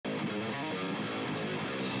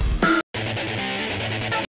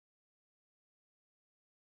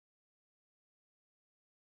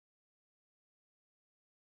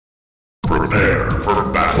Prepare for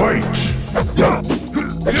battle. Fight!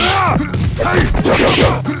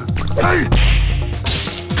 Hey!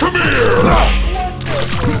 Come here!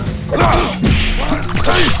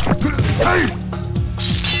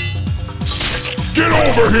 Get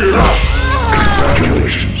over here!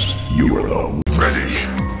 Congratulations, you are the... Ready!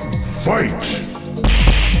 Fight!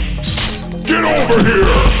 Get over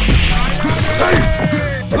here!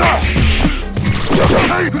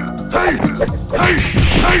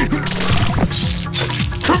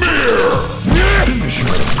 Come here!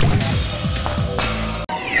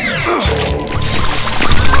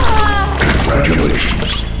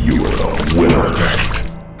 Congratulations, you are the winner.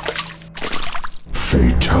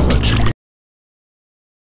 Fatality.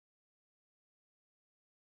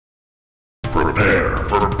 Prepare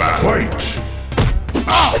for battle.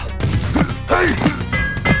 Fight!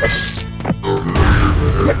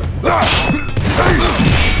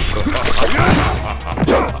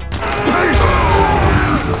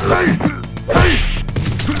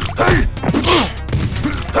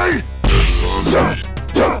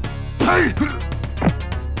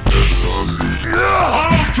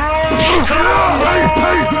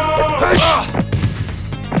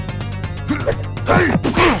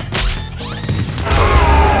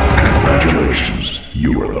 Congratulations,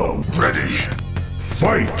 you are the... Ready!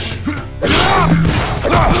 Fight!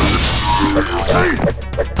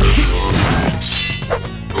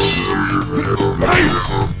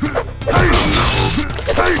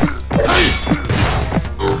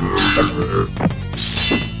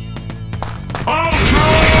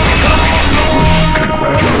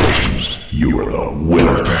 Congratulations, you are the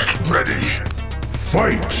winner. Ready!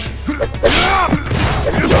 Fight!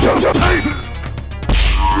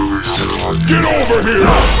 Get over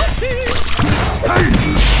here!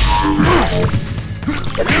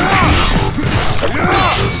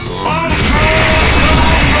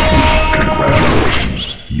 Congratulations,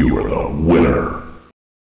 you are the winner.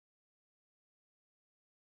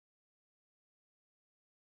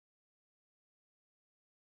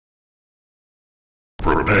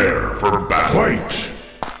 Prepare for battle. Fight!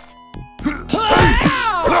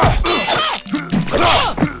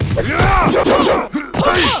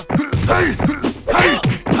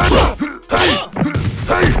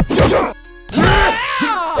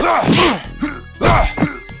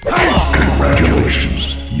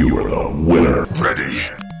 Congratulations, you are the winner. Ready!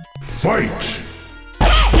 Fight!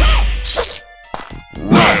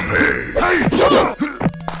 Rampage!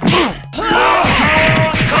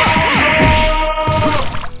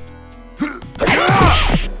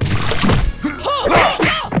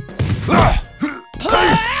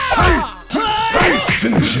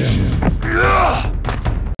 Finish him.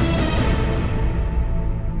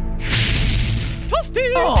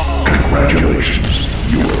 Congratulations,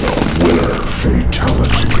 you are the winner.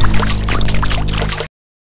 Fatality.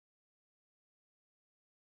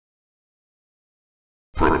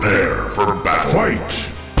 Prepare for battle. Fight!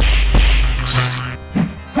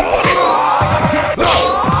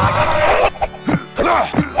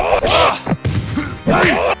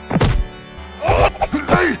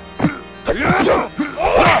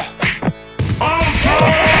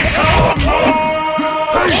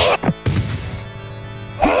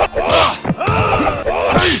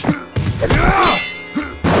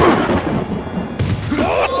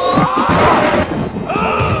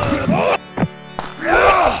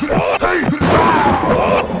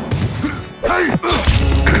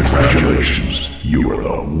 Congratulations, you are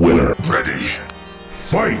the winner. Ready!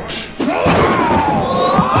 Fight!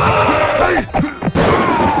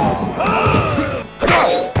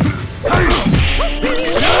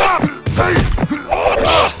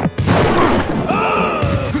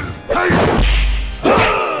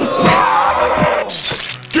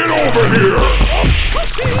 Get over here!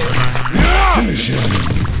 Finish him.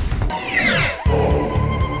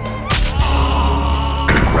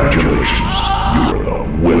 Congratulations, you are the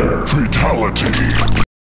winner. Fatality!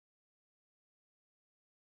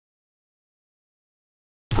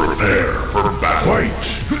 Prepare for battle.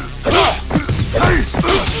 Fight!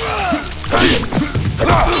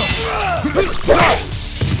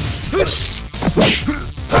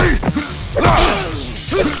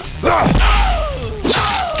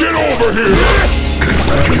 Get over here!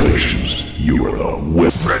 Congratulations, you are the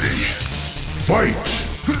winner. Ready! Fight!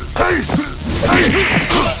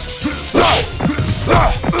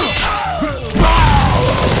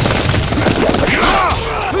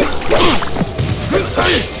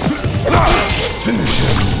 Finish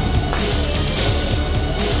him.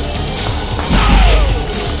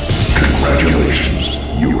 Congratulations,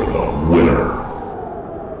 you are the winner.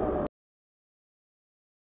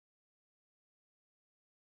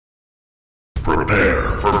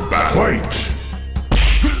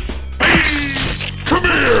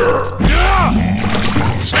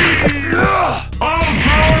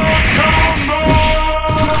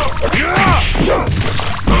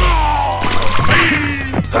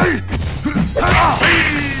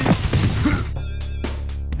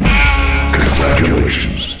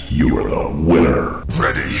 Congratulations, you are the winner.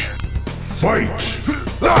 Ready. Fight!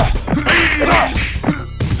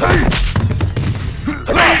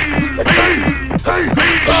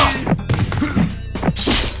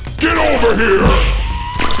 Get over here!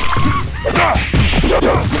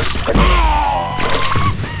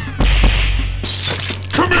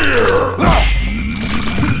 Come here!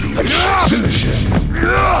 Finish him.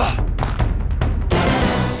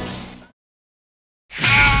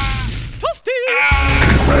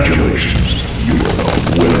 Congratulations, you are the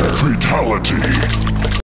winner. Fatality!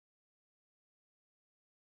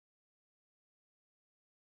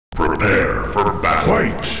 Prepare for battle.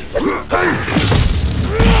 Fight!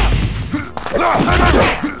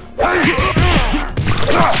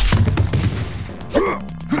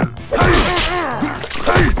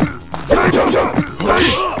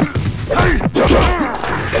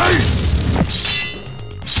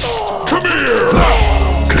 Come here!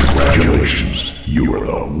 Congratulations, you are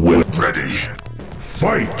the winner. Ready.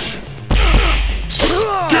 Fight!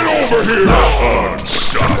 Get over here!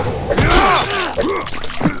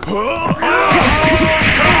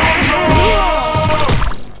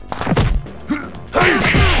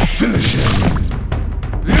 Finish him.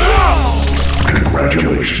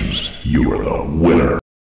 Congratulations, you are the winner.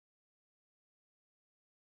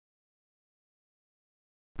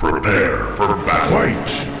 Prepare for battle.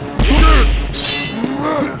 Fight!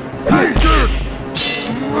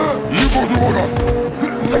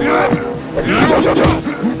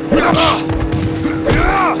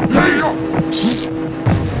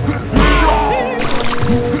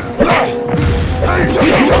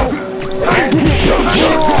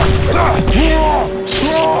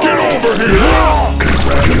 Get over here!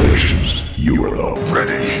 Congratulations, you are the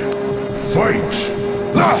Ready. Fight!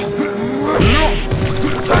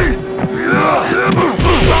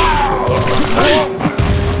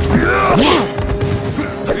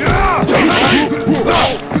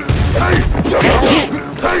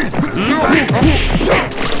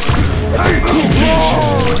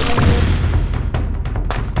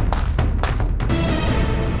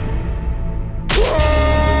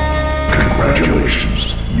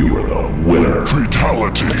 Congratulations, you are the winner.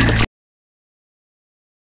 Fatality!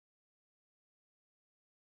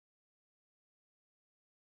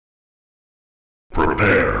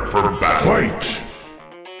 Prepare for battle. Fight!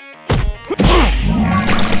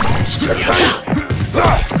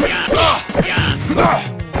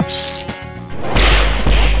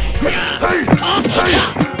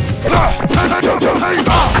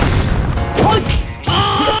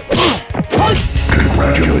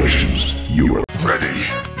 Congratulations, you are Ready.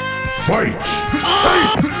 Fight!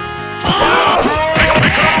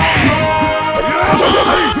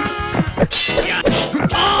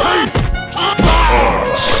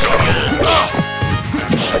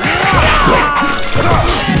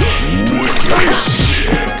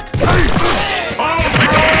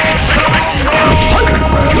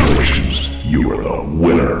 Congratulations, you are the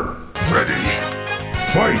winner. Ready.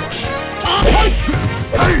 Fight!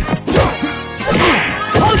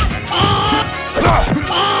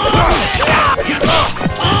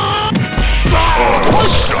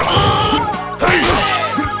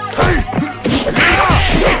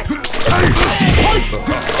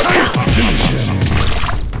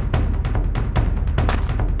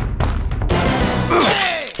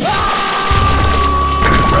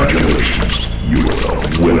 Congratulations, you are the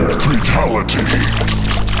winner. Fatality!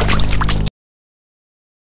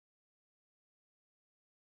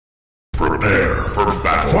 Prepare for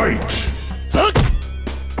battle. Fight!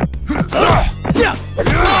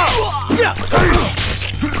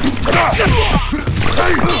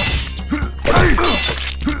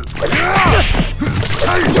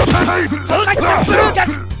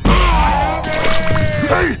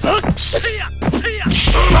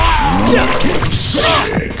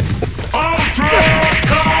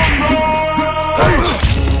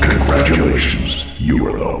 Congratulations, you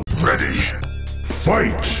are the Ready.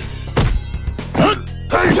 Fight!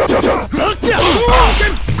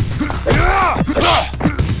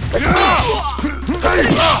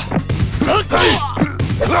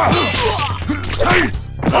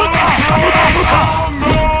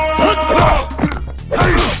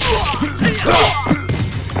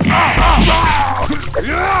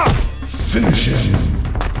 finish him.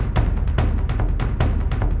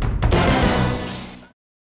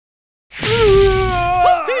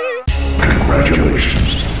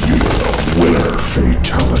 Congratulations, you are the winner.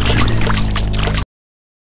 Fatality.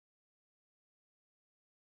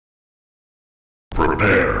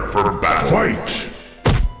 Prepare for battle. Fight!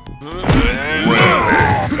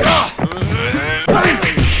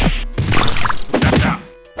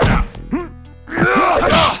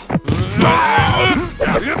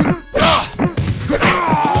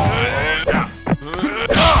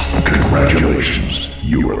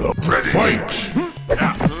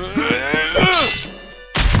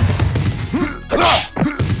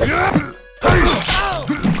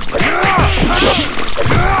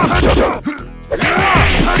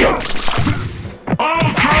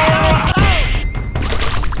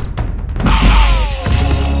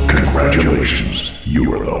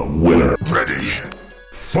 the winner. Ready.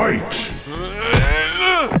 Fight!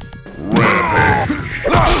 Rampage.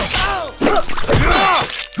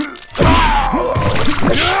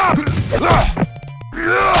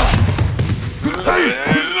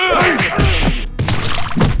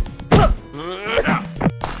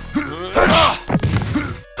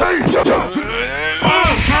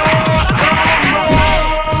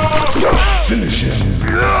 Finish him.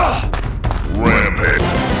 Rampage.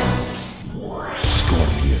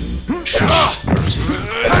 Scorpion. Shows mercy.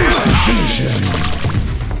 Finish him.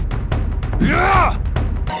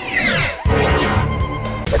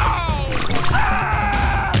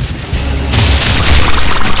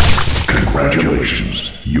 Congratulations,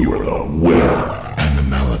 you are the winner.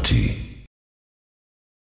 Animality.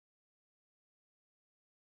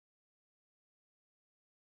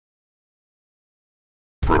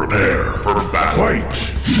 Prepare for battle.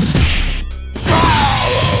 Fight!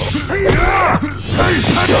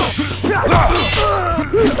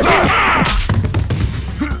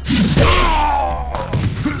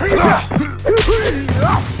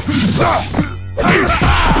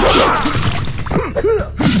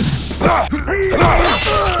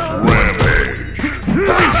 Rampage.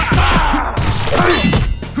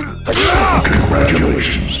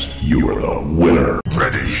 Congratulations, you are the winner.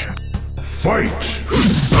 Ready. Fight!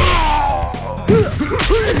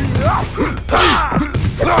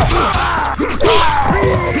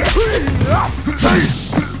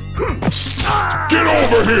 Get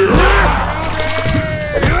over here!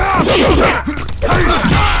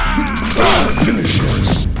 Finish him.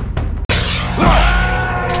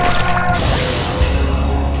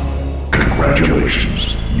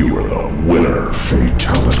 Congratulations, you are the winner.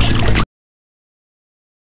 Fatality.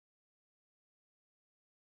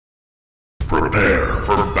 Prepare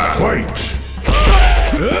for battle. Fight!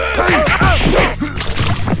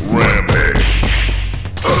 Rampage.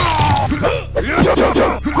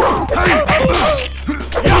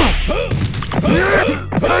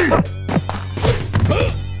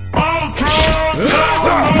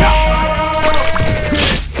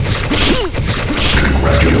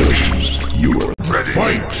 Congratulations, you are Ready.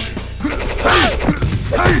 fight!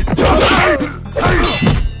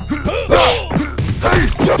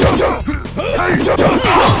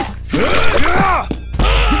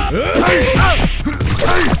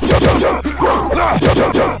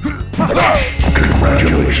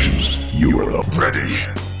 Congratulations, you are the Ready.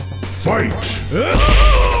 fight!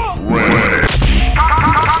 Ready.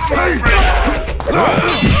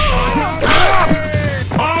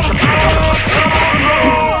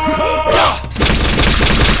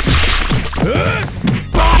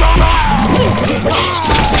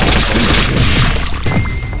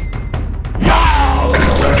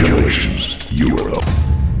 Congratulations, you are the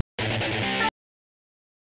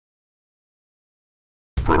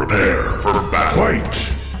Prepare for battle.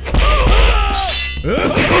 fight!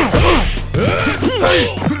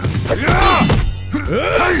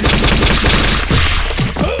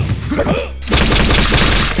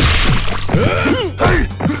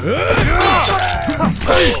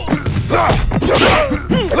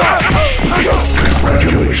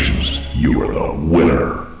 Congratulations, you are the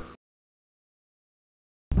winner.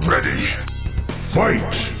 Ready.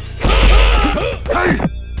 Fight!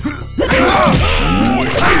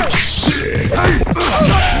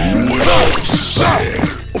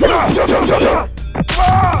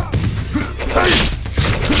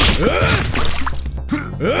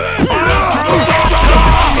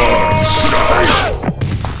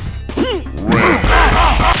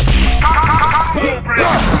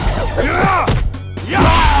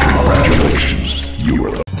 Congratulations, you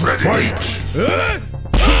are the Ready. fight!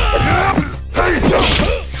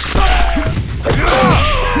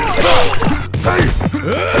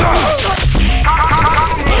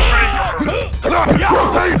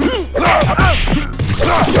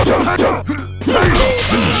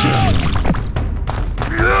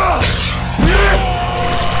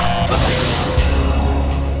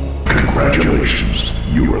 Congratulations,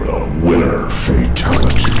 you are the winner.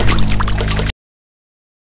 Fatality.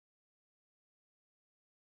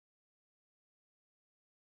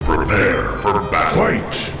 Prepare for battle.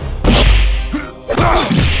 Fight!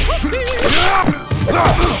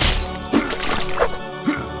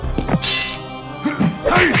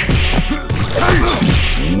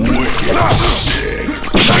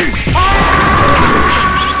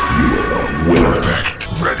 Perfect.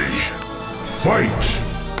 Ready. Fight!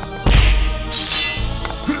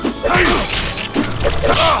 Hey!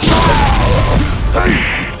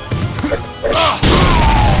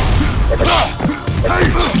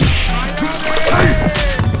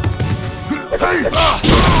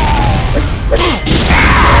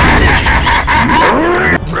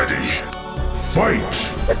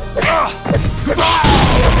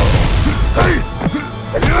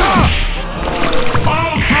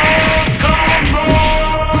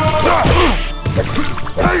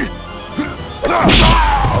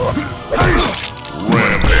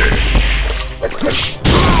 Rampage.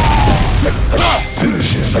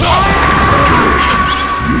 Finish him.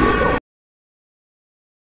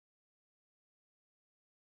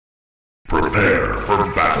 Prepare for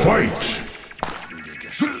battle. Fight!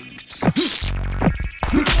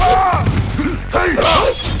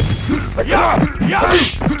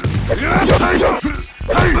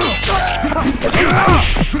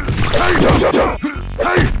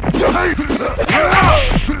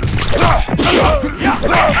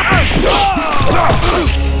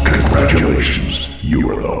 Congratulations, you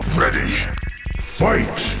are the Ready.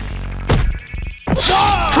 fight!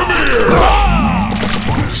 Come here!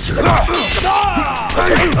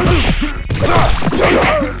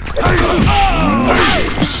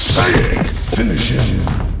 Finish him.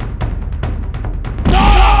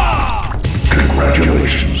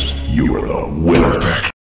 Congratulations, you are the winner.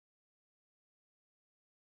 Perfect.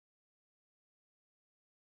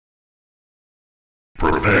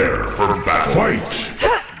 Prepare for battle. Fight!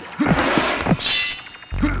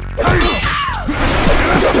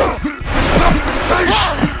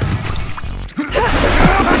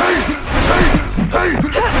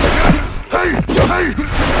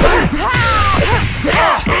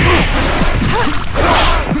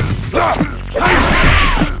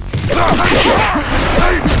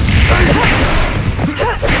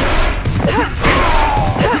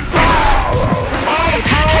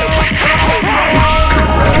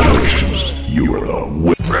 Congratulations, you are the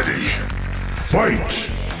winner. Ready. Fight!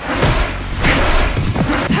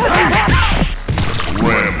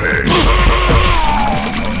 Rampage.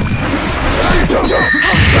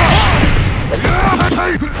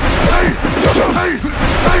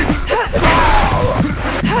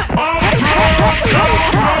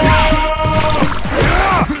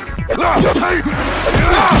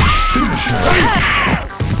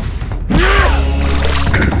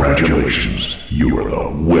 Congratulations, you are the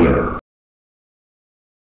winner.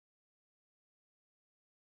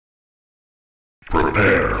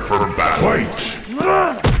 Prepare for battle. Fight!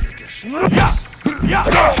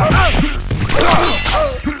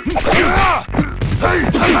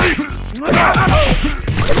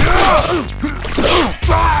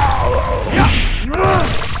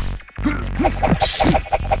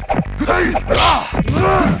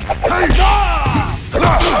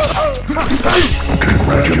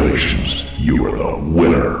 Congratulations, you are the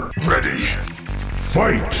winner. Ready.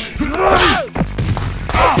 Fight!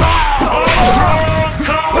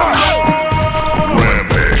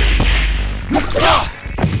 Rampage.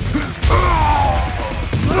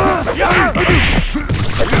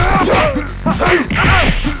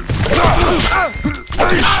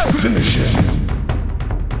 Finish him.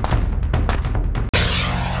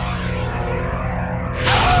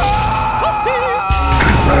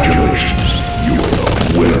 Congratulations, you are the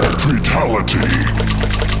winner. Fatality.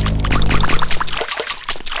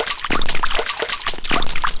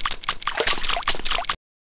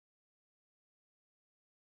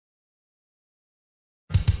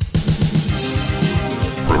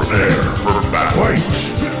 Prepare for battle. Fight!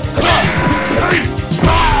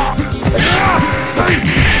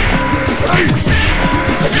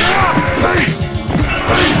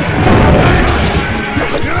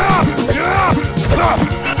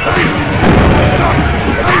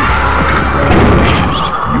 Congratulations,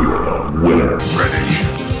 you are the winner. Ready.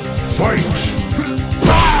 Fight!